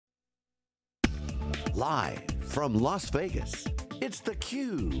Live from Las Vegas, it's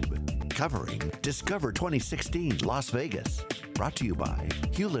theCUBE, covering Discover 2016 Las Vegas. Brought to you by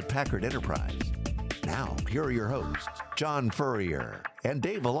Hewlett-Packard Enterprise. Now, here are your hosts, John Furrier and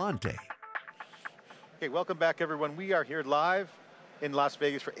Dave Vellante. Okay, welcome back everyone. We are here live in Las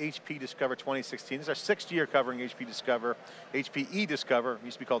Vegas for HPE Discover 2016. This is our 6th year covering HPE Discover, HPE Discover,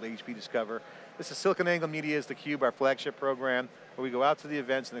 used to be called HPE Discover. This is SiliconANGLE Media's theCUBE, our flagship program, where we go out to the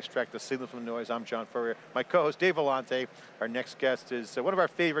events and extract the signal from the noise. I'm John Furrier. My co-host, Dave Vellante. Our next guest is one of our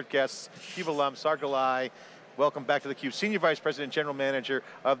favorite guests, CUBE alum, Saar Gillai. Welcome back to theCUBE, Senior Vice President, General Manager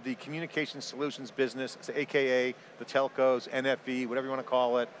of the Communication Solutions business, AKA the telcos, NFV, whatever you want to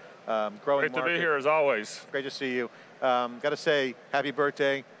call it. Growing Great to be here as always. Great to see you. Got to say, happy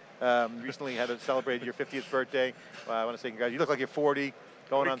birthday. Recently had to celebrate your 50th birthday. I want to say congrats. You look like you're 40,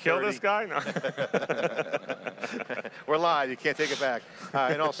 going on 30. Kill this guy? No. We're live, you can't take it back.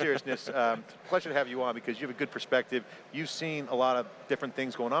 In all seriousness, pleasure to have you on because you have a good perspective. You've seen a lot of different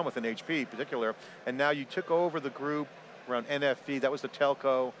things going on within HP in particular, and now you took over the group around NFV, that was the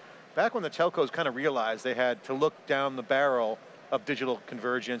telco. Back when the telcos kind of realized they had to look down the barrel of digital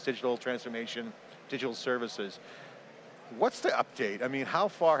convergence, digital transformation, digital services. What's the update? I mean, how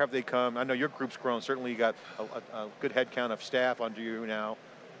far have they come? I know your group's grown. Certainly you got a good head count of staff under you now.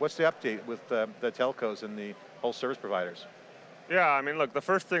 What's the update with the telcos and the whole service providers? Yeah, I mean, look, the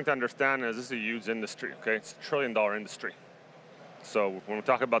first thing to understand is this is a huge industry, okay? It's a $1 trillion industry. So when we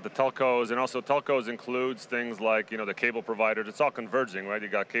talk about the telcos, and also telcos includes things like, the cable providers, it's all converging, right? You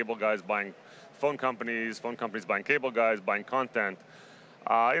got cable guys buying phone companies buying cable guys, buying content.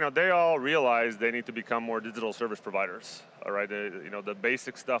 They all realize they need to become more digital service providers, all right? The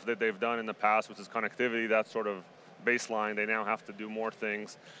basic stuff that they've done in the past, which is connectivity, that's sort of baseline. They now have to do more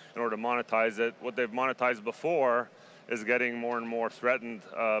things in order to monetize it. What they've monetized before is getting more and more threatened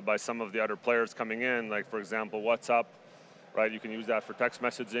by some of the other players coming in, like for example, WhatsApp, right? You can use that for text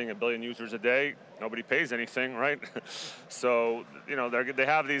messaging, 1 billion users a day. Nobody pays anything, right? So, they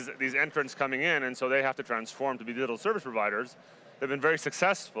have these entrants coming in, and so they have to transform to be digital service providers. They've been very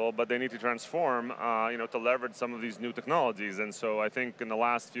successful, but they need to transform, to leverage some of these new technologies. And so I think in the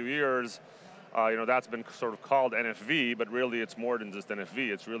last few years, that's been sort of called NFV, but really it's more than just NFV.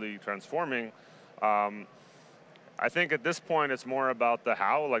 It's really transforming. I think at this point it's more about the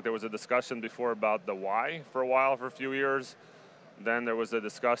how. Like there was a discussion before about the why for a while, for a few years. Then there was a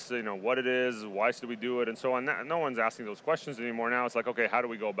discussion, what it is, why should we do it, and so on. No one's asking those questions anymore. Now it's like, okay, how do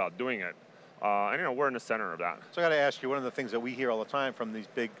we go about doing it? And we're in the center of that. So I got to ask you, one of the things that we hear all the time from these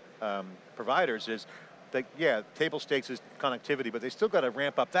big providers is that, yeah, table stakes is connectivity, but they still got to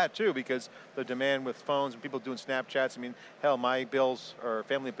ramp up that too because the demand with phones and people doing Snapchats. I mean, hell, my bills or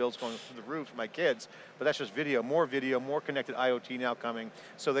family bills going through the roof for my kids, but that's just video, more connected IoT now coming.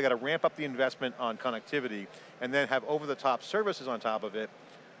 So they got to ramp up the investment on connectivity and then have over-the-top services on top of it.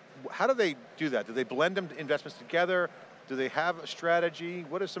 How do they do that? Do they blend them investments together? Do they have a strategy?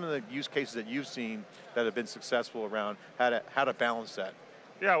 What are some of the use cases that you've seen that have been successful around how to balance that?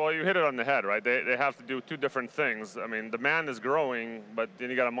 Yeah, well, you hit it on the head, right? They have to do two different things. I mean, demand is growing, but then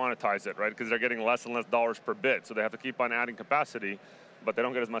you got to monetize it, right? Because they're getting less and less dollars per bit, so they have to keep on adding capacity, but they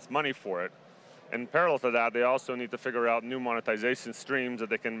don't get as much money for it. In parallel to that, they also need to figure out new monetization streams that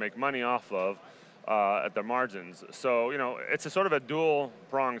they can make money off of at their margins. So, it's a sort of a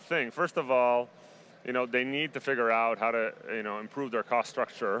dual-pronged thing. First of all, they need to figure out how to, improve their cost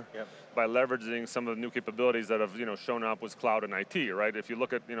structure by leveraging some of the new capabilities that have, shown up with cloud and IT, right? If you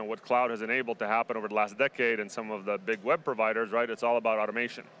look at, what cloud has enabled to happen over the last decade and some of the big web providers, right? It's all about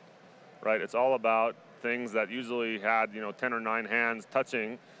automation, right? It's all about things that usually had, 10 or 9 hands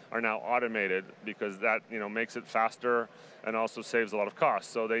touching are now automated because that, makes it faster and also saves a lot of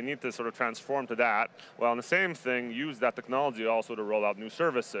costs. So they need to sort of transform to that. Well, in the same thing, use that technology also to roll out new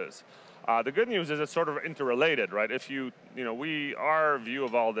services. The good news is it's sort of interrelated, right? If our view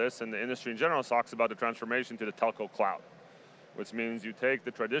of all this and the industry in general talks about the transformation to the telco cloud, which means you take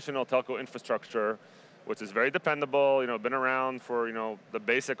the traditional telco infrastructure, which is very dependable, been around for, the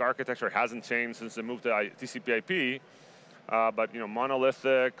basic architecture hasn't changed since the move to TCP/IP, but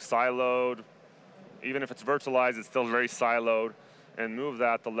monolithic, siloed, even if it's virtualized, it's still very siloed, and move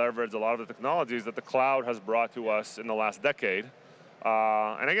that to leverage a lot of the technologies that the cloud has brought to us in the last decade.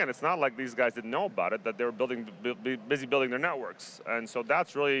 And again, it's not like these guys didn't know about it, that they were busy building their networks. And so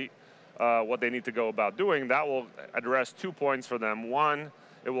that's really what they need to go about doing. That will address 2 points for them. One,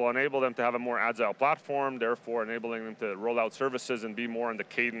 it will enable them to have a more agile platform, therefore enabling them to roll out services and be more in the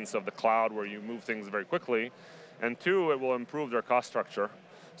cadence of the cloud where you move things very quickly. And two, it will improve their cost structure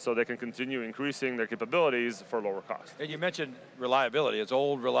so they can continue increasing their capabilities for lower cost. And you mentioned reliability. It's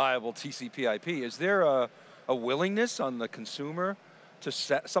old, reliable TCP/IP. Is there a willingness on the consumer to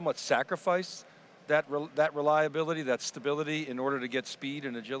somewhat sacrifice that reliability, that stability, in order to get speed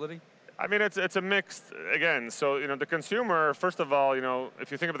and agility? I mean, it's a mixed, again, so, the consumer, first of all,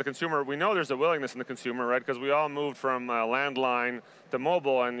 if you think about the consumer, we know there's a willingness in the consumer, right? Because we all moved from landline to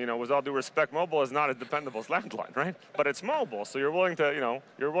mobile, and, with all due respect, mobile is not as dependable as landline, right? But it's mobile, so you're willing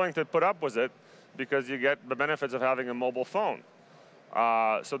to put up with it because you get the benefits of having a mobile phone.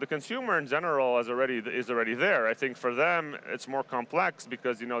 So the consumer in general is already there. I think for them, it's more complex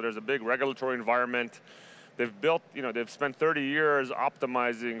because, there's a big regulatory environment. They've spent 30 years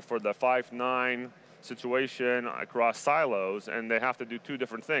optimizing for the 5.9 situation across silos, and they have to do two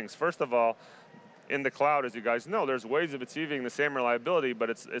different things. First of all, in the cloud, as you guys know, there's ways of achieving the same reliability, but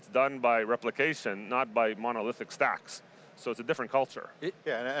it's done by replication, not by monolithic stacks. So it's a different culture.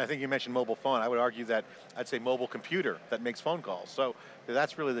 Yeah, and I think you mentioned mobile phone. I would argue that I'd say mobile computer that makes phone calls. So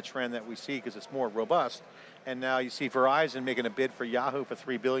that's really the trend that we see because it's more robust. And now you see Verizon making a bid for Yahoo for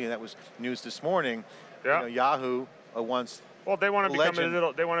 $3 billion. That was news this morning. Yeah. Yahoo once. Well, they want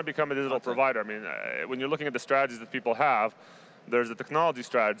to become a digital provider. I mean, when you're looking at the strategies that people have, there's a technology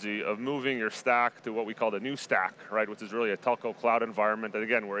strategy of moving your stack to what we call the new stack, right? Which is really a telco cloud environment. And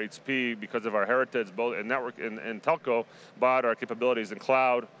again, we're HPE because of our heritage, both in network and telco, but our capabilities in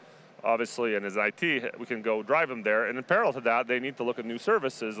cloud, obviously, and as IT, we can go drive them there. And in parallel to that, they need to look at new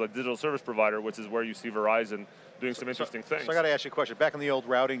services like digital service provider, which is where you see Verizon doing some interesting things. So I got to ask you a question. Back in the old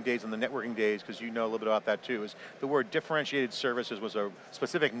routing days and the networking days, because you know a little bit about that too, is the word differentiated services was a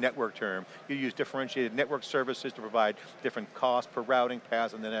specific network term. You use differentiated network services to provide different costs per routing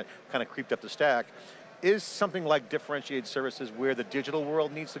paths, and then that kind of creeped up the stack. Is something like differentiated services where the digital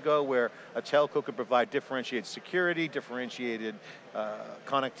world needs to go, where a telco could provide differentiated security, differentiated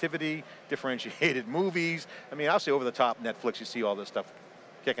connectivity, differentiated movies? I mean, obviously over the top Netflix, you see all this stuff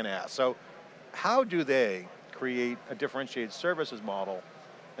kicking ass. So how do they create a differentiated services model?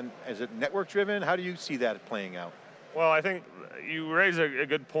 And is it network driven? How do you see that playing out? Well, I think you raise a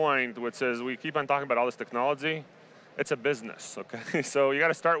good point, which is we keep on talking about all this technology. It's a business, okay? So you got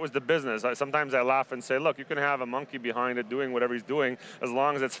to start with the business. Sometimes I laugh and say, look, you can have a monkey behind it doing whatever he's doing, as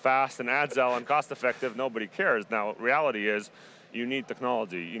long as it's fast and agile and cost effective, nobody cares. Now, reality is, you need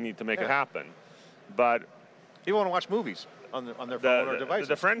technology. You need to make it happen. But people want to watch movies on their phone or devices.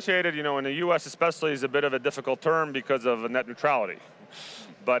 The differentiated, in the US especially, is a bit of a difficult term because of net neutrality.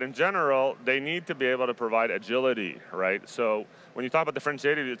 But in general, they need to be able to provide agility, right? So when you talk about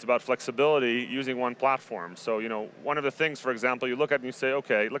differentiated, it's about flexibility using one platform. So, one of the things, for example, you look at and you say,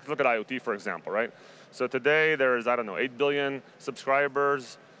 okay, let's look at IoT, for example, right? So today there's, 8 billion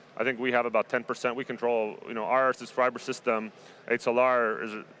subscribers. I think we have about 10%. We control, our subscriber system. HLR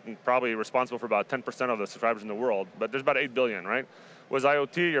is probably responsible for about 10% of the subscribers in the world, but there's about 8 billion, right? With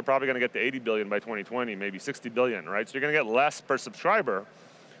IoT, you're probably going to get to 80 billion by 2020, maybe 60 billion, right? So you're going to get less per subscriber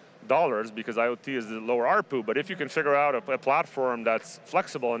dollars because IoT is the lower ARPU, but if you can figure out a platform that's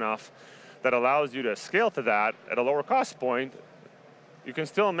flexible enough that allows you to scale to that at a lower cost point, you can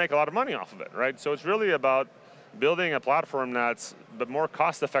still make a lot of money off of it, right? So it's really about building a platform that's more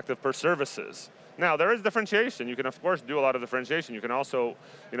cost effective per services. Now, there is differentiation. You can, of course, do a lot of differentiation. You can also,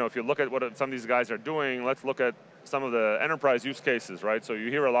 if you look at what some of these guys are doing, let's look at some of the enterprise use cases, right? So you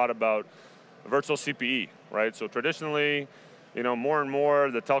hear a lot about virtual CPE, right? So traditionally, more and more,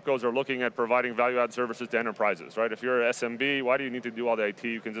 the telcos are looking at providing value-add services to enterprises, right? If you're an SMB, why do you need to do all the IT?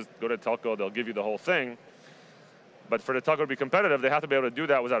 You can just go to telco, they'll give you the whole thing. But for the telco to be competitive, they have to be able to do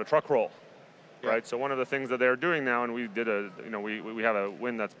that without a truck roll, right? So one of the things that they're doing now, and we did we have a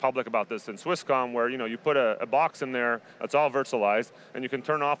win that's public about this in Swisscom, where, you put a box in there that's all virtualized, and you can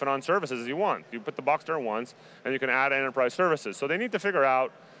turn off and on services as you want. You put the box there once, and you can add enterprise services. So they need to figure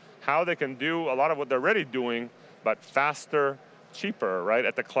out how they can do a lot of what they're already doing, but faster, cheaper, right,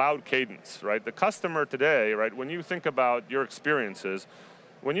 at the cloud cadence, right? The customer today, right, when you think about your experiences,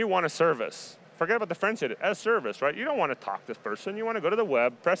 when you want a service, forget about differentiated, as service, right? You don't want to talk to this person. You want to go to the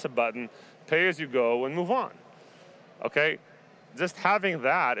web, press a button, pay as you go, and move on, okay? Just having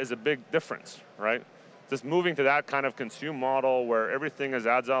that is a big difference, right? Just moving to that kind of consume model where everything is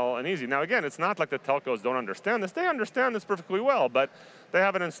agile and easy. Now, again, it's not like the telcos don't understand this. They understand this perfectly well, but they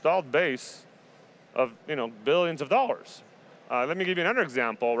have an installed base of, billions of dollars. Let me give you another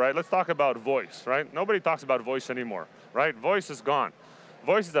example, right? Let's talk about voice, right? Nobody talks about voice anymore, right? Voice is gone.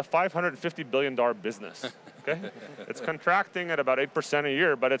 Voice is a $550 billion business, okay? It's contracting at about 8% a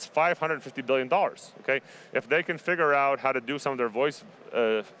year, but it's $550 billion, okay? If they can figure out how to do some of their voice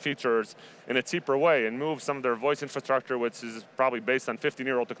features in a cheaper way and move some of their voice infrastructure, which is probably based on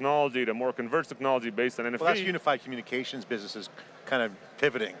 15-year-old technology, to more converged technology based on NFV. Well, that's unified communications businesses kind of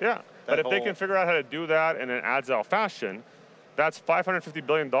pivoting. Yeah, but if they can figure out how to do that in an agile fashion, that's $550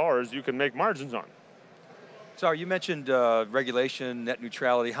 billion you can make margins on. Saar, you mentioned regulation, net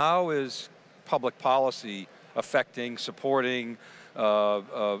neutrality. How is public policy affecting, supporting,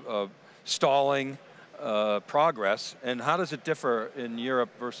 stalling progress, and how does it differ in Europe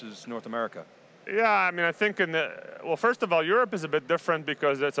versus North America? Yeah, I mean, I think well, first of all, Europe is a bit different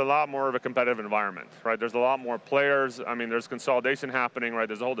because it's a lot more of a competitive environment, right? There's a lot more players. I mean, there's consolidation happening, right?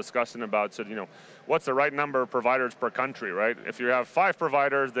 There's a whole discussion about, so, you know, what's the right number of providers per country, right? If you have 5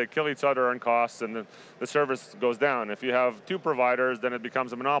 providers, they kill each other on costs and the service goes down. If you have 2 providers, then it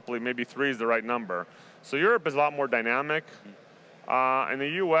becomes a monopoly. Maybe 3 is the right number. So Europe is a lot more dynamic. In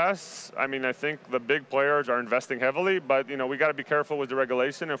the U.S., I mean, I think the big players are investing heavily, but you know, we got to be careful with the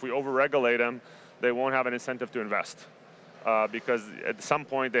regulation. If we over-regulate them, they won't have an incentive to invest, because at some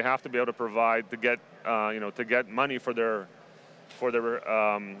point they have to be able to provide to get, you know, to get money for their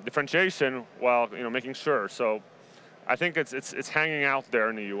differentiation while, you know, making sure. So, I think it's hanging out there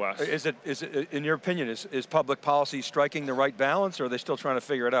in the U.S. Is it in your opinion, is public policy striking the right balance, or are they still trying to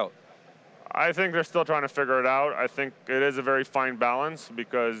figure it out? I think they're still trying to figure it out. I think it is a very fine balance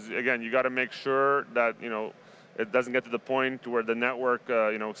because, again, you got to make sure that, you know, it doesn't get to the point where the network,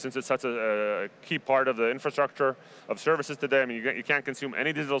 you know, since it's such a key part of the infrastructure of services today, I mean, you can't consume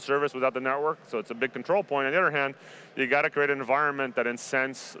any digital service without the network, so it's a big control point. On the other hand, you got to create an environment that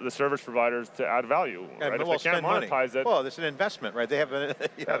incents the service providers to add value, right? If they can't monetize it. Well, it's an investment, right? They have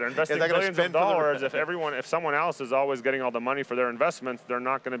they're investing billions of dollars. If someone else is always getting all the money for their investments, they're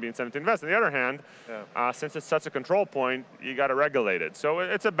not going to be incented to invest. On the other hand, since it's such a control point, you got to regulate it. So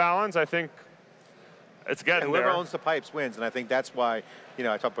it's a balance, I think. It's getting whoever there. owns the pipes wins, and I think that's why, you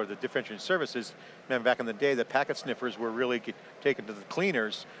know, I talked about the differentiated services. Remember back in the day, the packet sniffers were really taken to the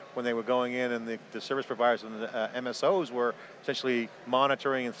cleaners when they were going in, and the service providers and the MSOs were essentially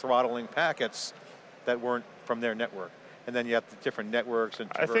monitoring and throttling packets that weren't from their network. And then you have the different networks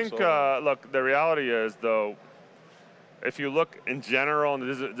and I think, look, the reality is, though, if you look in general in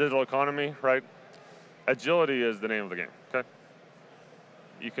the digital economy, right, agility is the name of the game, okay?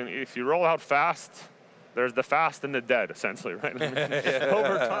 You can, if you roll out fast, there's the fast and the dead, essentially, right? I mean,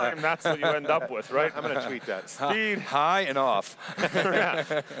 over time, that's what you end up with, right? I'm going to tweet that. Speed, high and off.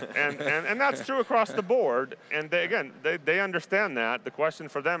 Yeah. And that's true across the board. And they, again, they understand that. The question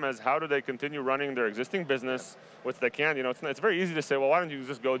for them is, how do they continue running their existing business, which they can? You know, it's very easy to say, well, why don't you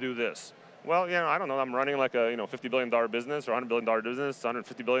just go do this? Well, you know, I don't know. I'm running like a, you know, $50 billion business or $100 billion business,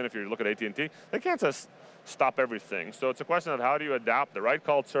 $150 billion if you look at AT&T. They can't just stop everything. So it's a question of how do you adapt the right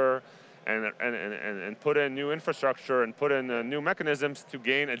culture and put in new infrastructure and put in new mechanisms to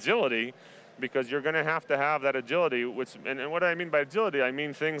gain agility, because you're going to have that agility. Which, and what I mean by agility, I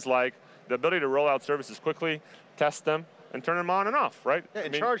mean things like the ability to roll out services quickly, test them, and turn them on and off, right? Yeah,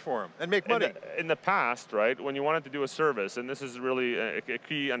 and charge for them, and make money. In the past, right, when you wanted to do a service, and this is really a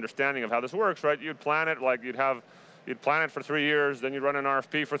key understanding of how this works, right? You'd plan it like you'd plan it for 3 years, then you'd run an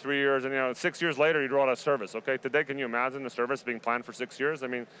RFP for 3 years, and you know, 6 years later you'd roll out a service. Okay, today, can you imagine the service being planned for 6 years? I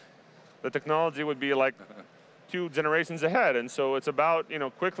mean, the technology would be like 2 generations ahead, and so it's about, you know,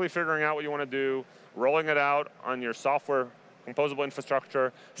 quickly figuring out what you want to do, rolling it out on your software composable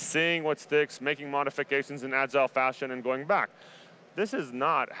infrastructure, seeing what sticks, making modifications in agile fashion, and going back. This is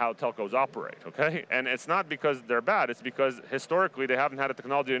not how telcos operate, okay? And it's not because they're bad, it's because historically they haven't had a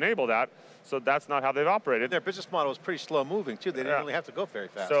technology to enable that, so that's not how they've operated. And their business model is pretty slow moving too. They didn't really have to go very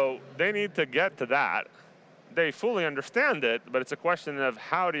fast. So they need to get to that. They fully understand it, but it's a question of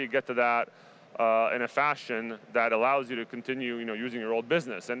how do you get to that in a fashion that allows you to continue, you know, using your old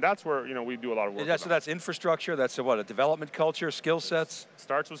business. And that's where, you know, we do a lot of work. So that's infrastructure, that's what, a development culture, skill sets?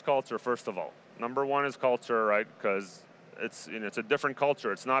 Starts with culture, first of all. Number one is culture, right? Because it's, you know, it's a different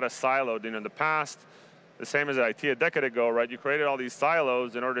culture. It's not a siloed. You know, in the past, the same as IT a decade ago, right? You created all these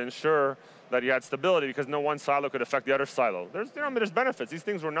silos in order to ensure that you had stability because no one silo could affect the other silo. There's, you know, there's benefits. These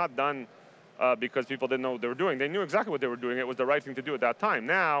things were not done because people didn't know what they were doing. They knew exactly what they were doing. It was the right thing to do at that time.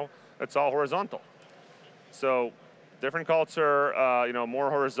 Now, it's all horizontal. So, different culture, you know,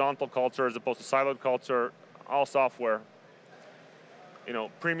 more horizontal culture as opposed to siloed culture, all software. You know,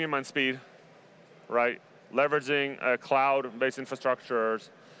 premium on speed, right? Leveraging cloud-based infrastructures,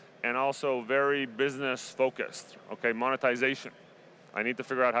 and also very business-focused, okay? Monetization. I need to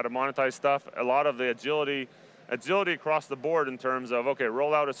figure out how to monetize stuff. A lot of the agility across the board in terms of, okay,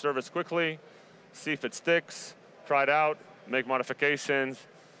 roll out a service quickly, see if it sticks, try it out, make modifications.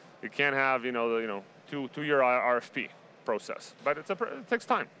 You can't have, two-year RFP process, but it takes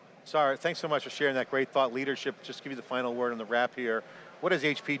time. Saar, thanks so much for sharing that great thought leadership. Just to give you the final word on the wrap here. What is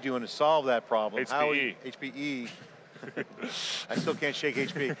HPE doing to solve that problem? HPE. HPE. I still can't shake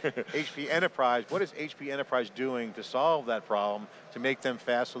HPE. HPE Enterprise, what is HPE Enterprise doing to solve that problem, to make them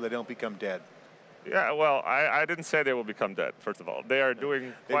fast so they don't become dead? Yeah, well, I didn't say they will become dead, first of all. They are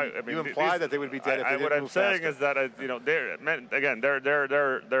doing quite, you implied that they would be dead if they didn't What I'm move saying faster. is that,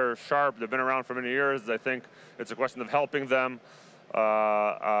 they're sharp, they've been around for many years. I think it's a question of helping them.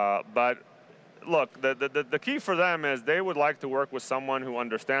 But look, the key for them is they would like to work with someone who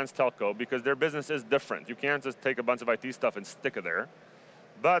understands telco, because their business is different. You can't just take a bunch of IT stuff and stick it there.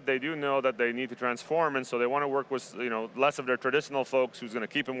 But they do know that they need to transform, and so they want to work with less of their traditional folks who's going to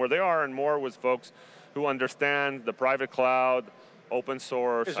keep them where they are, and more with folks who understand the private cloud, open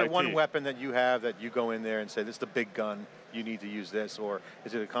source, Is there IT. one weapon that you have that you go in there and say, this is the big gun, you need to use this, or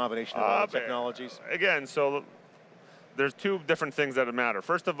is it a combination of all the technologies? Again, so there's two different things that matter.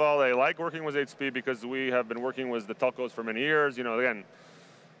 First of all, they like working with HPE because we have been working with the telcos for many years. Again,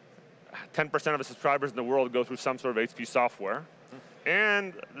 10% of the subscribers in the world go through some sort of HPE software.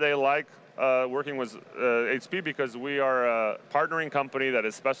 And they like working with HPE because we are a partnering company that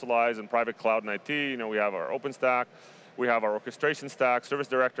is specialized in private cloud and IT. We have our OpenStack, we have our orchestration stack, service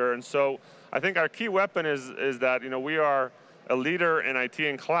director, and so I think our key weapon is that we are a leader in IT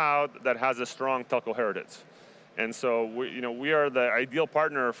and cloud that has a strong telco heritage. And so we are the ideal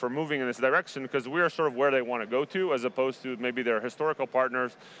partner for moving in this direction, because we are sort of where they want to go to, as opposed to maybe their historical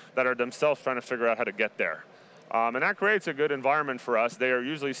partners that are themselves trying to figure out how to get there. And that creates a good environment for us. They are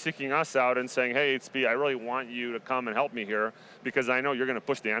usually seeking us out and saying, hey, HPE, I really want you to come and help me here, because I know you're going to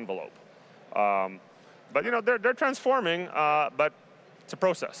push the envelope. But they're transforming, but it's a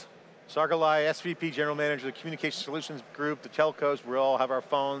process. Saar Gillai, SVP, General Manager of the Communication Solutions Group, the telcos. We all have our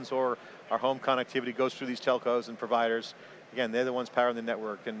phones or our home connectivity goes through these telcos and providers. Again, they're the ones powering the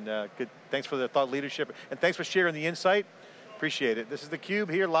network. And good. Thanks for the thought leadership, and thanks for sharing the insight. Appreciate it. This is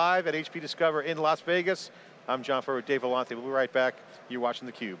theCUBE here live at HPE Discover in Las Vegas. I'm John Furrier with Dave Vellante. We'll be right back. You're watching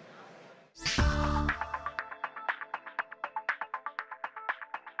theCUBE.